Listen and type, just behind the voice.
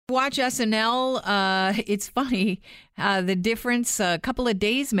Watch SNL. It's funny the difference a couple of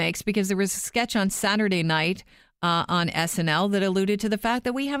days makes, because there was a sketch on Saturday night on SNL that alluded to the fact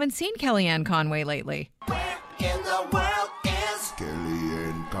that we haven't seen Kellyanne Conway lately. Where in the world is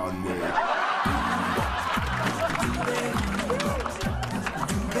Kellyanne Conway?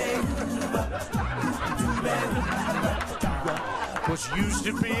 What used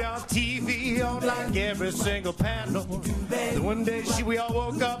to be on TV on like every single panel. Then one day we all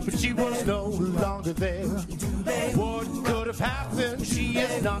woke up and she was no longer there. What could have happened? She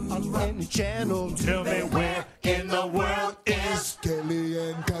is not on any channel. Tell me where in the world is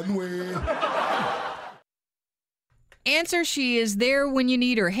Kellyanne Conway? Answer, she is there when you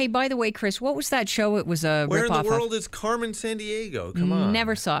need her. Hey, by the way, Chris, what was that show? It was a Where in ripoff the world is Carmen Sandiego? Come on.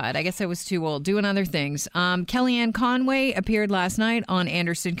 Never saw it. I guess I was too old. Doing other things. Kellyanne Conway appeared last night on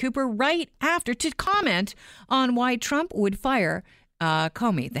Anderson Cooper right after to comment on why Trump would fire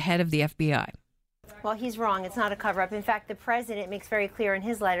Comey, the head of the FBI. Well, he's wrong. It's not a cover-up. In fact, the president makes very clear in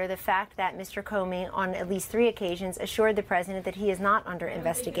his letter the fact that Mr. Comey, on at least 3 occasions, assured the president that he is not under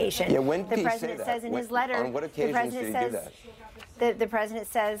investigation. Yeah, when did the he president say that? says in his letter. On what occasions did he do that? The president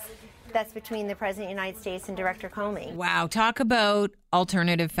says that's between the president of the United States and Director Comey. Wow, talk about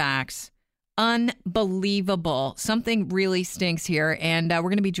alternative facts. Unbelievable. Something really stinks here. And we're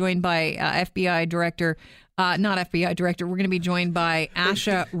going to be joined by FBI director, not FBI director, we're going to be joined by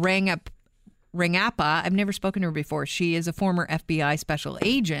Asha Rangappa. I've never spoken to her before. She is a former FBI special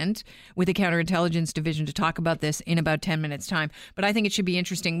agent with the Counterintelligence Division, to talk about this in about 10 minutes' time. But I think it should be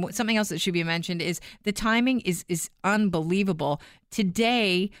interesting. Something else that should be mentioned is the timing is unbelievable.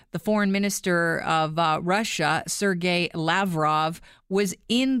 Today, the foreign minister of Russia, Sergei Lavrov, was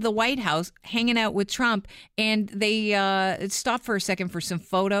in the White House hanging out with Trump, and they stopped for a second for some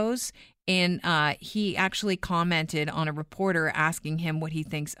photos. And he actually commented on a reporter asking him what he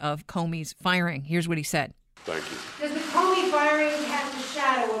thinks of Comey's firing. Here's what he said. Thank you. Does the Comey firing cast a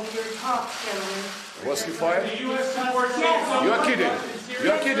shadow over your talks, gentlemen? Was he fired? Yes. You are kidding.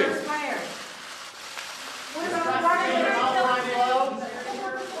 You are kidding. What about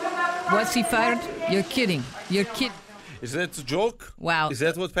the Was he fired? You're kidding. You're kidding. Is that a joke? Wow. Is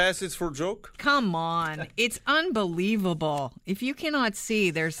that what passes for joke? Come on. It's unbelievable. If you cannot see,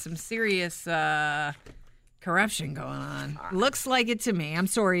 there's some serious corruption going on. Looks like it to me. I'm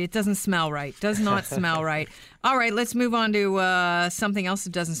sorry. It doesn't smell right. Does not smell right. All right, let's move on to something else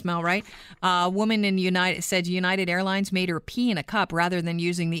that doesn't smell right. A woman in said United Airlines made her pee in a cup rather than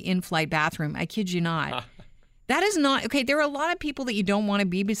using the in-flight bathroom. I kid you not. That is not okay. There are a lot of people that you don't want to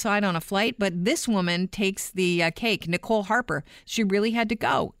be beside on a flight, but this woman takes the cake. Nicole Harper, she really had to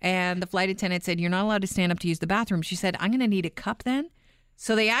go. And the flight attendant said, "You're not allowed to stand up to use the bathroom." She said, "I'm going to need a cup then."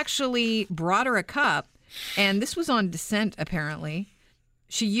 So they actually brought her a cup, and this was on descent, apparently.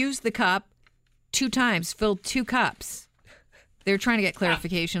 She used the cup 2 times, filled 2 cups. They're trying to get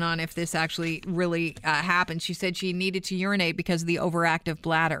clarification on if this actually really happened. She said she needed to urinate because of the overactive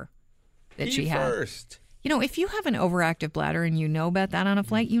bladder that she had. First. You know, if you have an overactive bladder and you know about that on a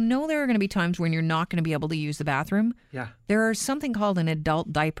flight, you know there are going to be times when you're not going to be able to use the bathroom. Yeah. There is something called an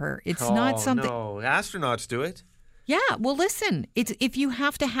adult diaper. It's not something. No, astronauts do it. Yeah. Well, listen, it's if you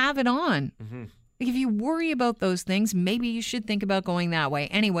have to have it on. Mm-hmm. If you worry about those things, maybe you should think about going that way.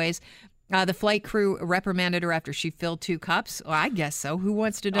 Anyways, the flight crew reprimanded her after she filled 2 cups. Well, I guess so. Who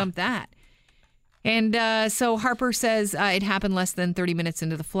wants to dump that? And so Harper says it happened less than 30 minutes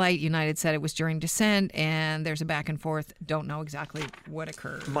into the flight. United said it was during descent, and there's a back and forth. Don't know exactly what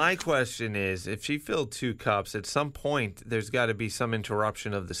occurred. My question is, if she filled 2 cups, at some point there's got to be some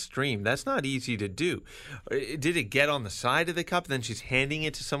interruption of the stream. That's not easy to do. Did it get on the side of the cup, then she's handing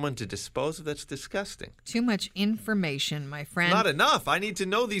it to someone to dispose of? That's disgusting. Too much information, my friend. Not enough. I need to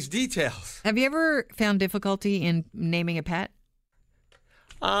know these details. Have you ever found difficulty in naming a pet?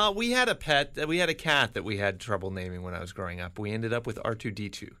 We had a pet. We had a cat that we had trouble naming when I was growing up. We ended up with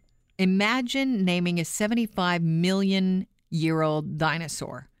R2-D2. Imagine naming a 75 million year old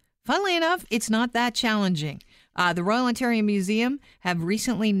dinosaur. Funnily enough, it's not that challenging. The Royal Ontario Museum have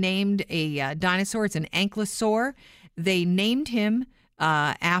recently named a dinosaur. It's an ankylosaur. They named him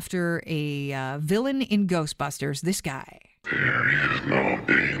after a villain in Ghostbusters, this guy. There is no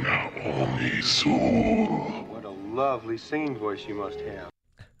Dana, only Zool. What a lovely singing voice you must have.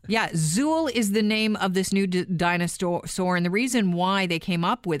 Yeah, Zool is the name of this new dinosaur, and the reason why they came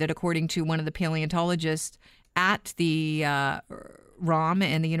up with it, according to one of the paleontologists at the ROM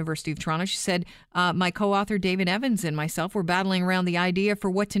and the University of Toronto. She said, my co-author David Evans and myself were battling around the idea for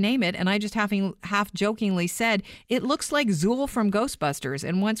what to name it, and I just half jokingly said, it looks like Zool from Ghostbusters,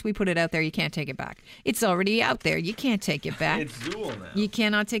 and once we put it out there, you can't take it back. It's already out there. You can't take it back. It's Zool now. You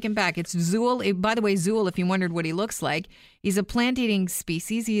cannot take him back. It's Zool. By the way, Zool, if you wondered what he looks like, he's a plant-eating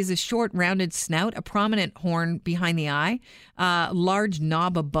species. He has a short, rounded snout, a prominent horn behind the eye, large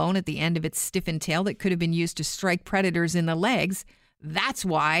knob of bone at the end of its stiffened tail that could have been used to strike predators in the legs. That's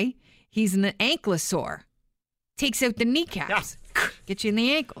why he's an ankylosaur. Takes out the kneecaps. Yeah. Gets you in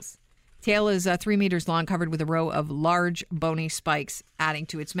the ankles. Tail is 3 meters long, covered with a row of large bony spikes, adding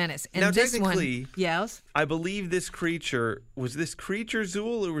to its menace. And now, this technically, one, yes, I believe this creature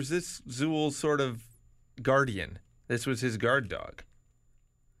Zool, or was this Zool sort of guardian? This was his guard dog.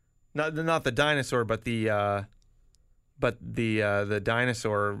 Not the dinosaur, but the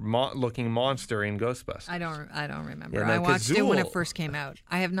dinosaur-looking monster in Ghostbusters. I don't remember. Yeah, no, I watched it when it Zool. first came out.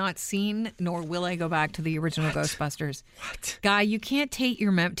 I have not seen, nor will I go back to the original Ghostbusters. What? Guy, you can't taint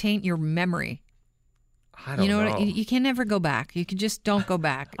your memory. I don't know. You can never go back. You can just don't go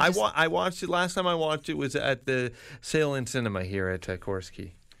back. I watched it. Last time I watched it was at the Sail in Cinema here at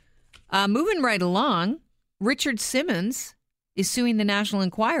Korsky. Moving right along, Richard Simmons is suing the National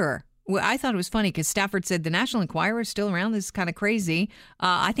Enquirer. Well, I thought it was funny because Stafford said the National Enquirer is still around. This is kind of crazy.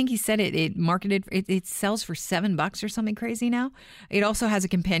 I think he said it sells for $7 or something crazy now. It also has a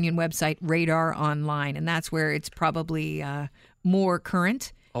companion website, Radar Online, and that's where it's probably more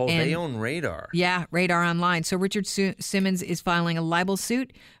current. Oh, they own Radar. Yeah, Radar Online. So Richard Simmons is filing a libel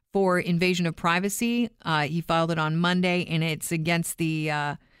suit for invasion of privacy. He filed it on Monday, and it's against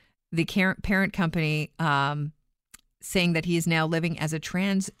the parent company, saying that he is now living as a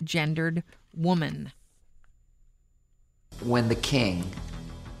transgendered woman. When the king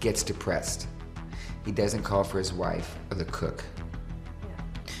gets depressed, he doesn't call for his wife or the cook.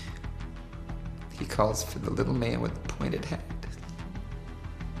 He calls for the little man with the pointed hat.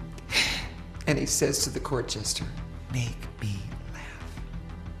 And he says to the court jester, make me laugh.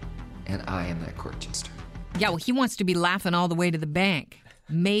 And I am that court jester. Yeah, well, he wants to be laughing all the way to the bank.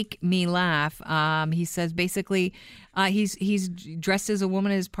 Make me laugh. He says basically he's dressed as a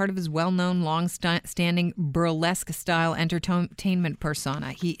woman as part of his well-known, long-standing burlesque-style entertainment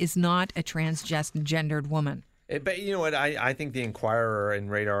persona. He is not a transgendered woman. But you know what? I think the Enquirer and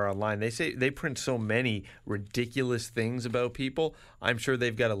Radar Online, they say they print so many ridiculous things about people. I'm sure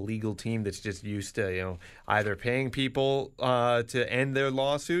they've got a legal team that's just used to, either paying people to end their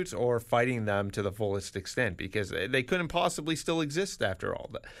lawsuits or fighting them to the fullest extent, because they couldn't possibly still exist after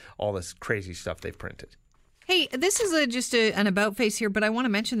all this crazy stuff they've printed. Hey, this is just an about face here, but I want to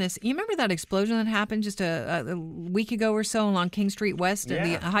mention this. You remember that explosion that happened just a week ago or so along King Street West at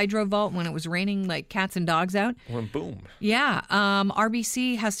the Hydro Vault when it was raining like cats and dogs out? Went boom. Yeah.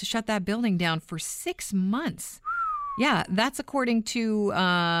 RBC has to shut that building down for 6 months. Yeah, that's according to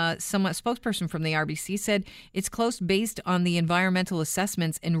spokesperson from the RBC said it's closed based on the environmental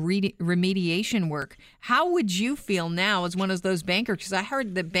assessments and remediation work. How would you feel now as one of those bankers? Because I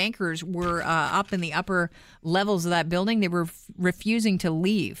heard that bankers were up in the upper levels of that building. They were refusing to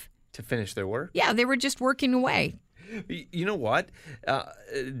leave. To finish their work? Yeah, they were just working away. You know what?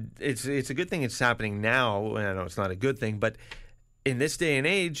 It's a good thing it's happening now. I know it's not a good thing, but in this day and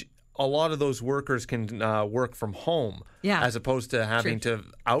age, a lot of those workers can work from home, as opposed to having to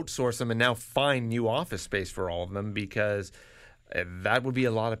outsource them and now find new office space for all of them, because that would be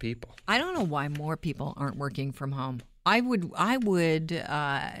a lot of people. I don't know why more people aren't working from home. I would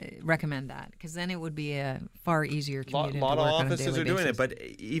recommend that, because then it would be a far easier commute. A lot of offices are doing it, but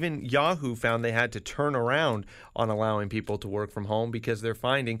even Yahoo found they had to turn around on allowing people to work from home because they're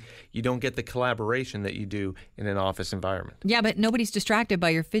finding you don't get the collaboration that you do in an office environment. Yeah, but nobody's distracted by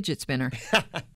your fidget spinner.